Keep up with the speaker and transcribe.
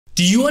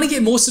Do you want to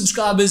get more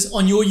subscribers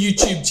on your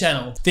YouTube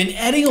channel? Then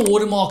adding a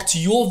watermark to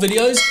your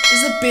videos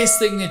is the best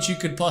thing that you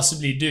could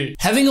possibly do.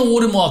 Having a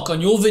watermark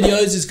on your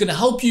videos is going to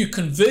help you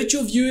convert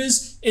your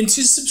viewers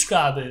into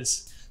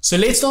subscribers. So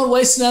let's not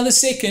waste another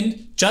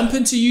second. Jump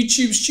into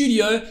YouTube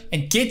Studio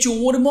and get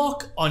your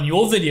watermark on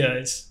your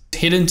videos.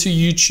 Head into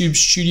YouTube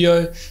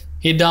Studio,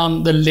 head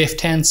down the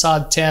left-hand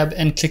side tab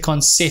and click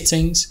on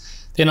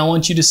Settings. Then I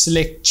want you to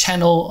select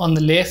Channel on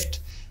the left.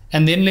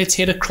 And then let's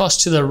head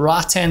across to the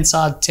right-hand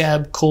side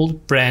tab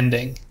called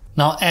Branding.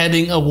 Now,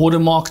 adding a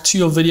watermark to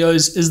your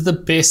videos is the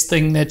best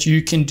thing that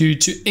you can do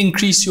to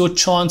increase your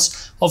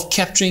chance of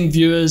capturing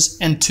viewers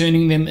and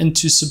turning them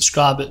into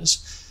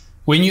subscribers.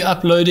 When you're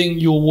uploading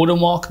your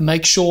watermark,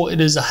 make sure it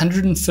is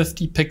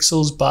 150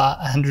 pixels by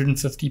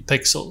 150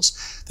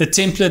 pixels. The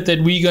template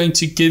that we're going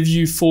to give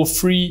you for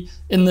free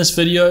in this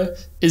video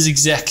is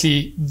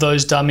exactly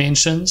those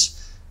dimensions.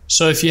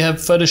 So if you have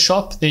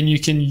Photoshop, then you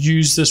can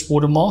use this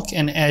watermark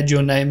and add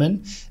your name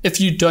in. If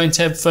you don't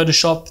have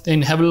Photoshop,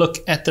 then have a look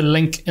at the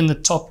link in the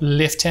top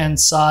left-hand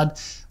side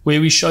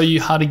where we show you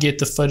how to get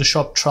the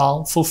Photoshop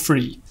trial for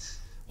free.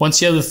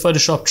 Once you have the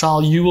Photoshop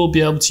trial, you will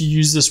be able to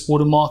use this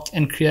watermark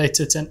and create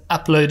it and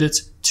upload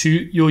it to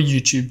your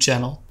YouTube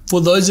channel. For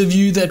those of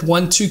you that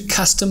want to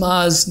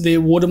customize their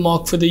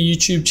watermark for their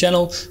YouTube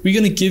channel, we're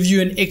going to give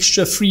you an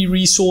extra free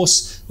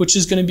resource, which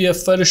is going to be a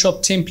Photoshop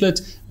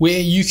template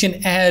where you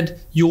can add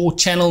your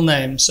channel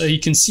name. So you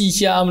can see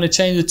here, I'm going to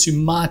change it to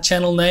my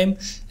channel name,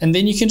 and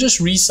then you can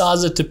just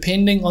resize it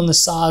depending on the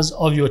size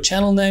of your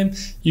channel name.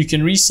 You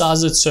can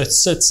resize it so it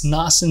sits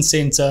nice and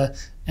center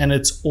and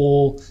it's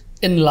all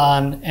in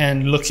line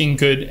and looking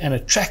good and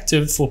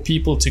attractive for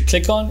people to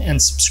click on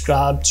and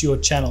subscribe to your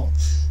channel.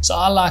 So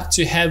I like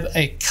to have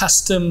a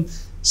custom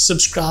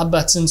subscribe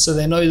button so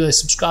they know they're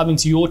subscribing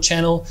to your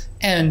channel,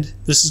 and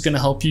this is going to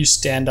help you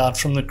stand out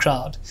from the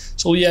crowd.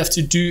 So all you have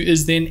to do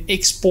is then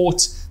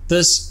export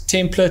this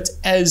template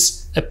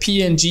as a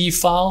PNG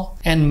file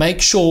and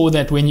make sure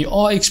that when you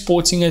are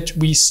exporting it,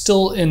 we're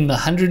still in the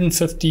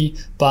 150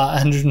 by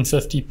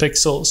 150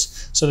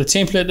 pixels. So the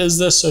template is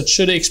this, so it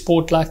should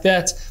export like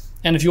that.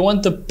 And if you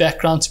want the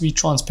background to be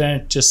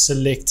transparent, just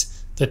select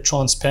the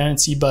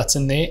transparency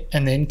button there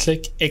and then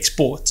click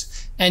export.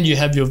 And you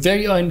have your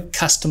very own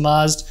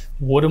customized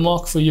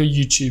watermark for your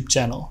YouTube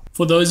channel.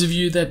 For those of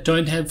you that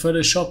don't have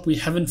Photoshop, we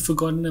haven't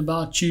forgotten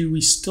about you. We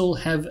still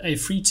have a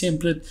free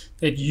template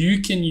that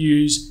you can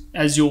use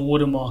as your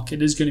watermark.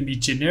 It is going to be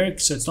generic,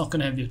 so it's not going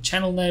to have your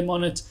channel name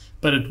on it,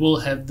 but it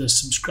will have the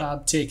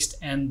subscribe text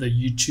and the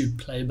YouTube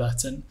play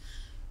button.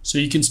 So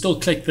you can still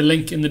click the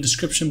link in the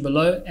description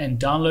below and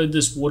download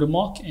this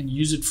watermark and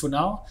use it for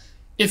now.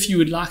 If you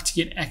would like to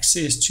get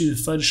access to the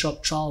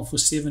Photoshop trial for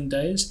 7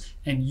 days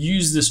and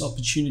use this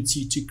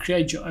opportunity to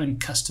create your own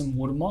custom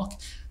watermark,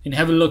 then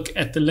have a look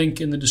at the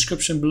link in the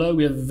description below.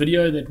 We have a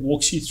video that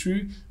walks you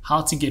through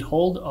how to get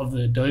hold of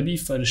the Adobe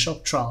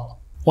Photoshop trial.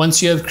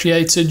 Once you have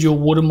created your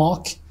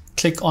watermark,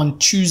 click on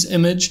Choose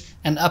Image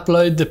and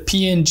upload the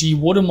PNG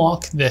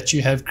watermark that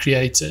you have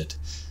created.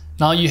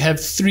 Now you have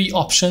 3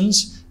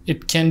 options.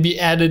 It can be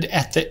added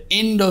at the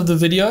end of the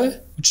video,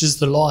 which is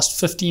the last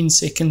 15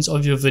 seconds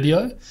of your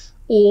video,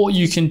 or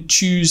you can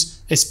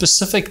choose a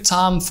specific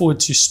time for it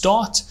to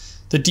start.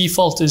 The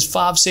default is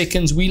 5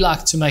 seconds. We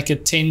like to make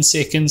it 10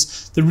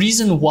 seconds. The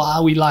reason why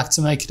we like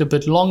to make it a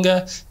bit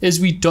longer is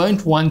we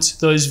don't want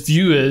those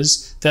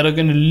viewers that are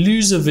going to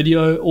lose a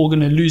video or going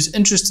to lose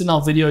interest in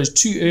our videos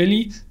too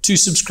early to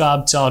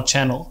subscribe to our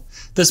channel.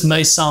 This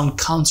may sound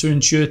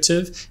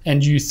counterintuitive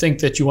and you think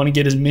that you want to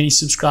get as many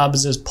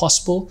subscribers as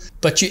possible,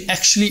 but you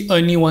actually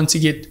only want to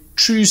get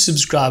true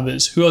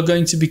subscribers who are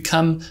going to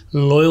become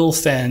loyal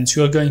fans,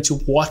 who are going to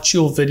watch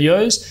your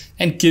videos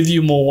and give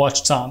you more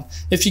watch time.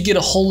 If you get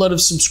a whole lot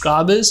of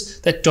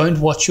subscribers that don't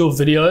watch your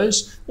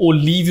videos or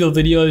leave your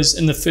videos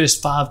in the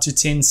first 5 to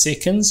 10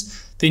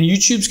 seconds, then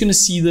YouTube's going to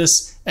see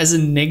this as a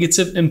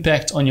negative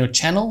impact on your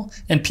channel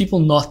and people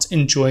not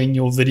enjoying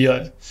your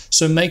video.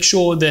 So make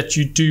sure that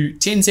you do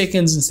 10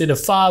 seconds instead of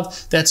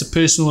 5. That's a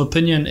personal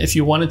opinion. If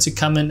you wanted to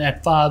come in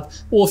at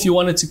 5, or if you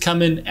wanted to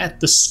come in at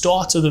the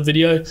start of the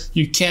video,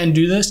 you can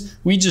do this.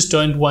 We just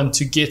don't want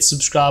to get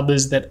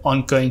subscribers that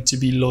aren't going to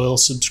be loyal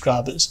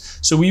subscribers.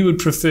 So we would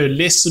prefer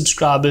less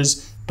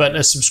subscribers, but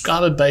a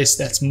subscriber base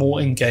that's more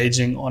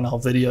engaging on our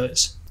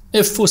videos.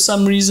 If for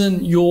some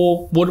reason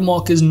your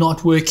watermark is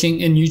not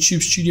working in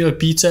YouTube Studio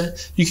Beta,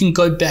 you can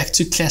go back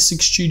to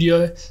Classic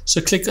Studio.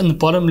 So click on the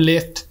bottom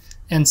left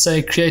and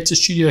say Creator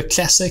Studio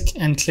Classic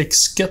and click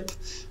skip.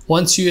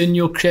 Once you're in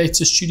your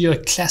Creator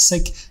Studio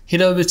Classic,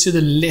 head over to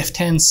the left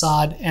hand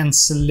side and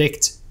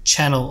select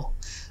Channel.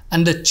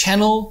 Under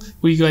Channel,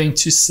 we're going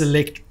to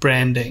select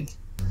Branding.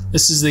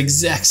 This is the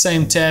exact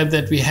same tab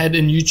that we had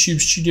in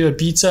YouTube Studio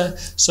Beta,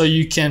 so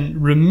you can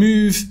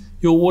remove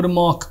your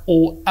watermark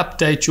or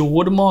update your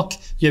watermark.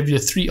 You have your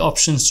 3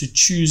 options to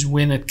choose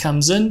when it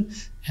comes in,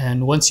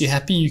 and once you're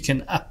happy, you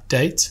can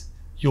update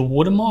your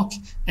watermark,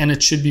 and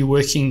it should be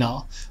working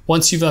now.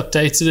 Once you've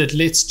updated it,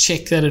 let's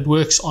check that it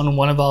works on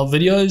one of our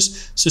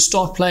videos. So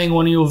start playing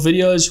one of your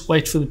videos,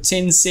 wait for the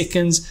 10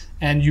 seconds,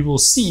 and you will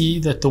see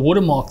that the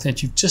watermark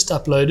that you've just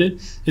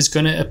uploaded is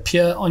going to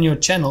appear on your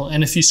channel.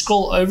 And if you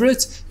scroll over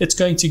it, it's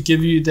going to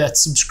give you that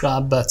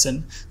subscribe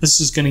button. This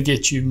is going to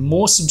get you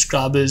more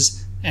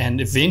subscribers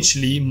and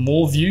eventually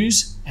more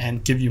views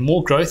and give you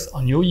more growth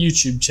on your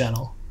YouTube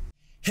channel.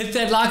 Hit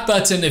that like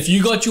button if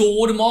you got your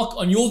watermark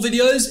on your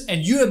videos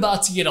and you're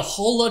about to get a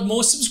whole lot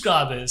more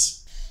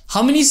subscribers.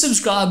 How many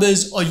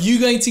subscribers are you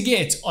going to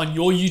get on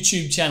your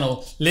YouTube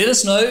channel? Let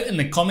us know in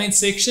the comment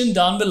section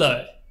down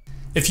below.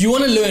 If you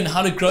want to learn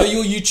how to grow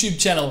your YouTube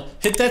channel,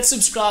 hit that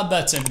subscribe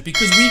button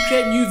because we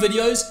create new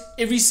videos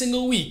every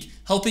single week,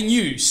 helping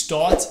you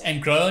start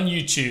and grow on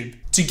YouTube.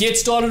 To get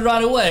started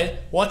right away,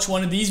 watch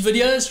one of these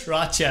videos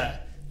right here.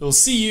 We'll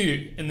see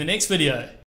you in the next video.